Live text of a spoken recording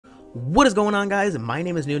What is going on, guys? My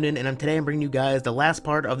name is Noonan, and today I'm bringing you guys the last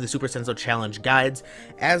part of the Super Senso Challenge guides.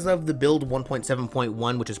 As of the build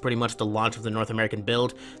 1.7.1, which is pretty much the launch of the North American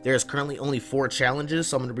build, there is currently only 4 challenges,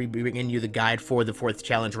 so I'm going to be bringing you the guide for the 4th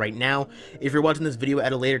challenge right now. If you're watching this video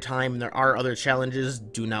at a later time and there are other challenges,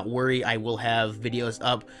 do not worry, I will have videos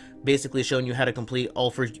up basically showing you how to complete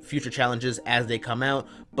all future challenges as they come out.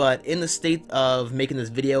 But in the state of making this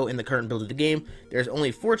video in the current build of the game, there's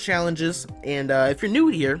only 4 challenges, and if you're new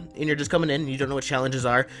here and you're just coming in and you don't know what challenges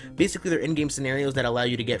are, basically they're in-game scenarios that allow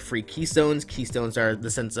you to get free keystones. Keystones are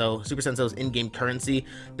the Super Senso's in-game currency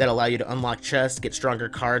that allow you to unlock chests, get stronger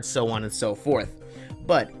cards, so on and so forth.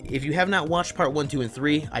 But if you have not watched part 1, 2, and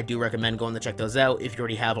 3, I do recommend going to check those out. If you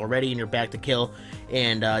already have already and you're back to kill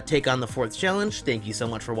and take on the 4th challenge, thank you so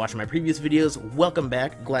much for watching my previous videos. Welcome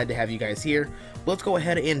back. Glad to have you guys here. But let's go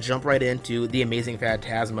ahead and jump right into the amazing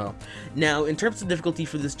Phantasmo. Now, in terms of difficulty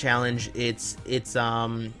for this challenge, it's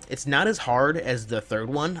not as hard as the 3rd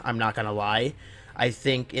one. I'm not gonna lie. I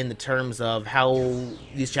think in the terms of how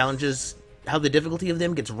these challenges, how the difficulty of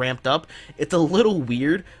them gets ramped up, it's a little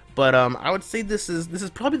weird. But I would say this is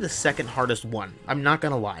probably the 2nd hardest one. I'm not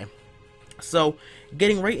gonna lie. So,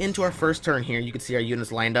 getting right into our first turn here, you can see our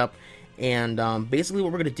units lined up, and basically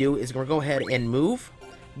what we're gonna do is we're gonna go ahead and move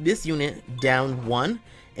this unit down 1,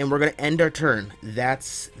 and we're gonna end our turn.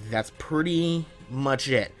 That's pretty much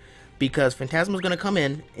it, because Phantasmo's gonna come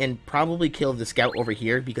in and probably kill the scout over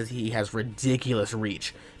here because he has ridiculous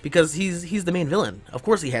reach. Because he's the main villain. Of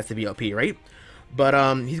course he has to be OP, right? But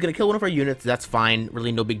he's going to kill one of our units. That's fine.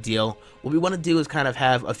 Really no big deal. What we want to do is kind of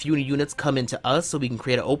have a few units come into us so we can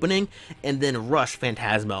create an opening and then rush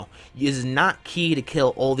Phantasmo. It is not key to kill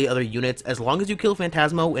all the other units. As long as you kill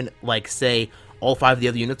Phantasmo and, like, say, all 5 of the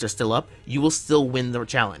other units are still up, you will still win the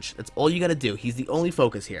challenge. That's all you got to do. He's the only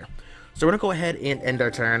focus here. So we're going to go ahead and end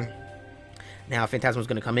our turn. Now, Phantasmo's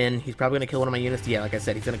going to come in. He's probably going to kill one of my units. Yeah, like I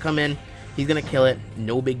said, he's going to come in. He's going to kill it.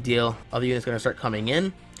 No big deal. Other units going to start coming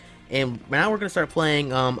in. And now we're going to start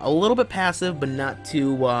playing a little bit passive, but not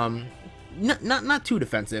too not too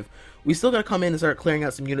defensive. We still got to come in and start clearing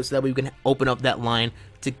out some units so that we can open up that line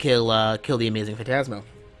to kill the amazing Phantasmo.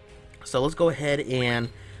 So let's go ahead and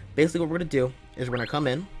basically what we're going to do is we're going to come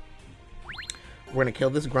in. We're going to kill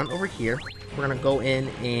this grunt over here. We're going to go in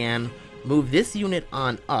and move this unit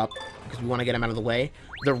on up because we want to get him out of the way.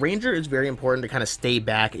 The ranger is very important to kind of stay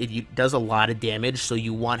back. It does a lot of damage, so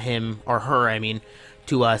you want him, or her, I mean,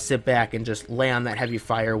 to sit back and just lay on that heavy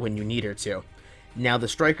fire when you need her to. Now the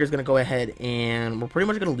striker is going to go ahead and we're pretty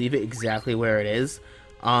much going to leave it exactly where it is.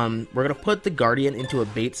 We're going to put the guardian into a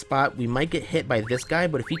bait spot. We might get hit by this guy,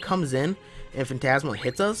 but if he comes in and Phantasmo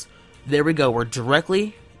hits us, there we go. We're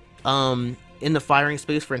directly in the firing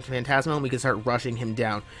space for Phantasmo, and we can start rushing him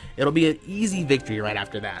down. It'll be an easy victory right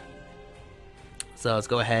after that. So let's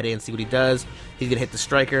go ahead and see what he does. He's going to hit the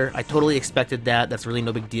striker. I totally expected that. That's really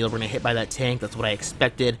no big deal. We're going to hit by that tank. That's what I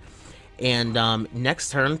expected. And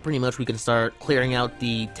next turn, pretty much we can start clearing out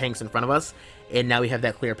the tanks in front of us. And now we have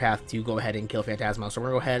that clear path to go ahead and kill Phantasmo. So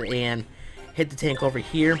we're going to go ahead and hit the tank over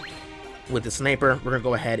here with the sniper. We're going to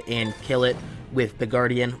go ahead and kill it with the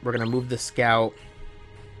guardian. We're going to move the scout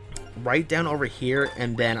right down over here,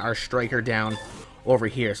 and then our striker down over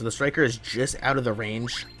here. So the striker is just out of the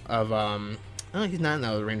range of oh, he's not in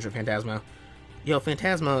the range of Phantasmo. Yo,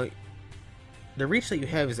 Phantasmo, the reach that you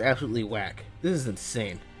have is absolutely whack. This is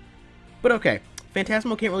insane. But okay,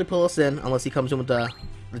 Phantasmo can't really pull us in unless he comes in with the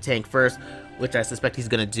tank first, which I suspect he's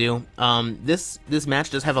gonna do. This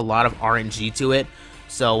match does have a lot of RNG to it,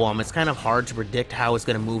 so it's kind of hard to predict how it's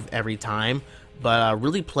gonna move every time. But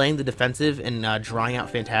really playing the defensive and drawing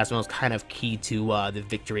out Phantasmo is kind of key to the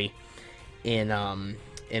victory in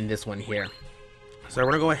this one here. So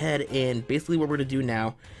we're going to go ahead and basically what we're going to do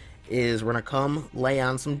now is we're going to come lay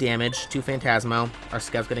on some damage to Phantasmo. Our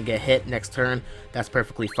scout's going to get hit next turn. That's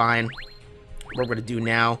perfectly fine. What we're going to do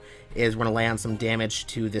now is we're going to lay on some damage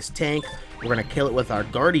to this tank. We're going to kill it with our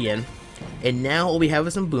guardian. And now all we have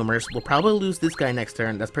is some boomers. We'll probably lose this guy next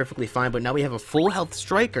turn. That's perfectly fine. But now we have a full health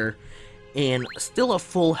striker and still a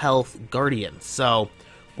full health guardian. So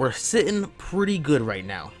we're sitting pretty good right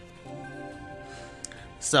now.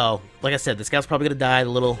 So, like I said, the scout's probably going to die. The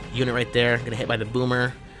little unit right there, going to hit by the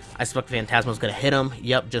boomer. I suspect Phantasmo's going to hit him.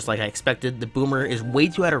 Yep, just like I expected. The boomer is way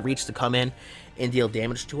too out of reach to come in and deal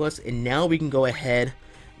damage to us. And now we can go ahead,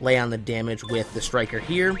 lay on the damage with the striker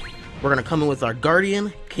here. We're going to come in with our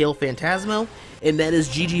guardian, kill Phantasmo. And that is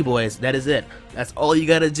GG, boys. That is it. That's all you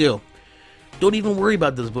got to do. Don't even worry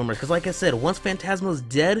about those boomers, because like I said, once Phantasmo's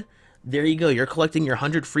dead, there you go. You're collecting your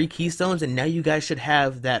 100 free keystones, and now you guys should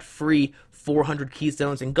have that free 400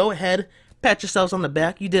 keystones. And go ahead, pat yourselves on the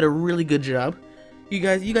back. You did a really good job. You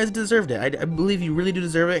guys deserved it. I believe you really do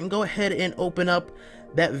deserve it. And go ahead and open up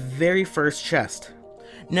that very first chest.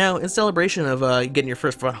 Now, in celebration of getting your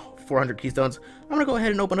first 400 keystones, I'm going to go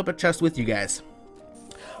ahead and open up a chest with you guys.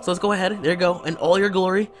 So let's go ahead. There you go. In all your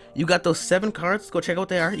glory, you got those 7 cards. Go check out what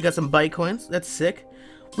they are. You got some byte coins. That's sick.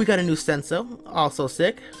 We got a new Senso. Also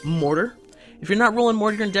sick. Mortar. If you're not rolling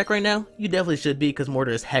Mortar in your deck right now, you definitely should be, because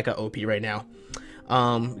Mortar is hecka OP right now.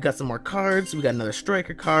 We got some more cards. We got another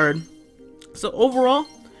Striker card. So overall,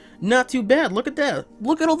 not too bad. Look at that.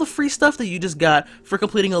 Look at all the free stuff that you just got for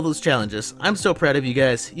completing all those challenges. I'm so proud of you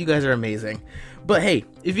guys. You guys are amazing. But hey,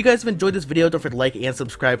 if you guys have enjoyed this video, don't forget to like and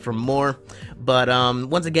subscribe for more. But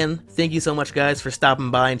once again, thank you so much guys for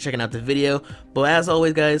stopping by and checking out the video. But as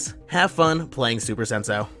always guys, have fun playing Super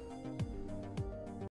Senso.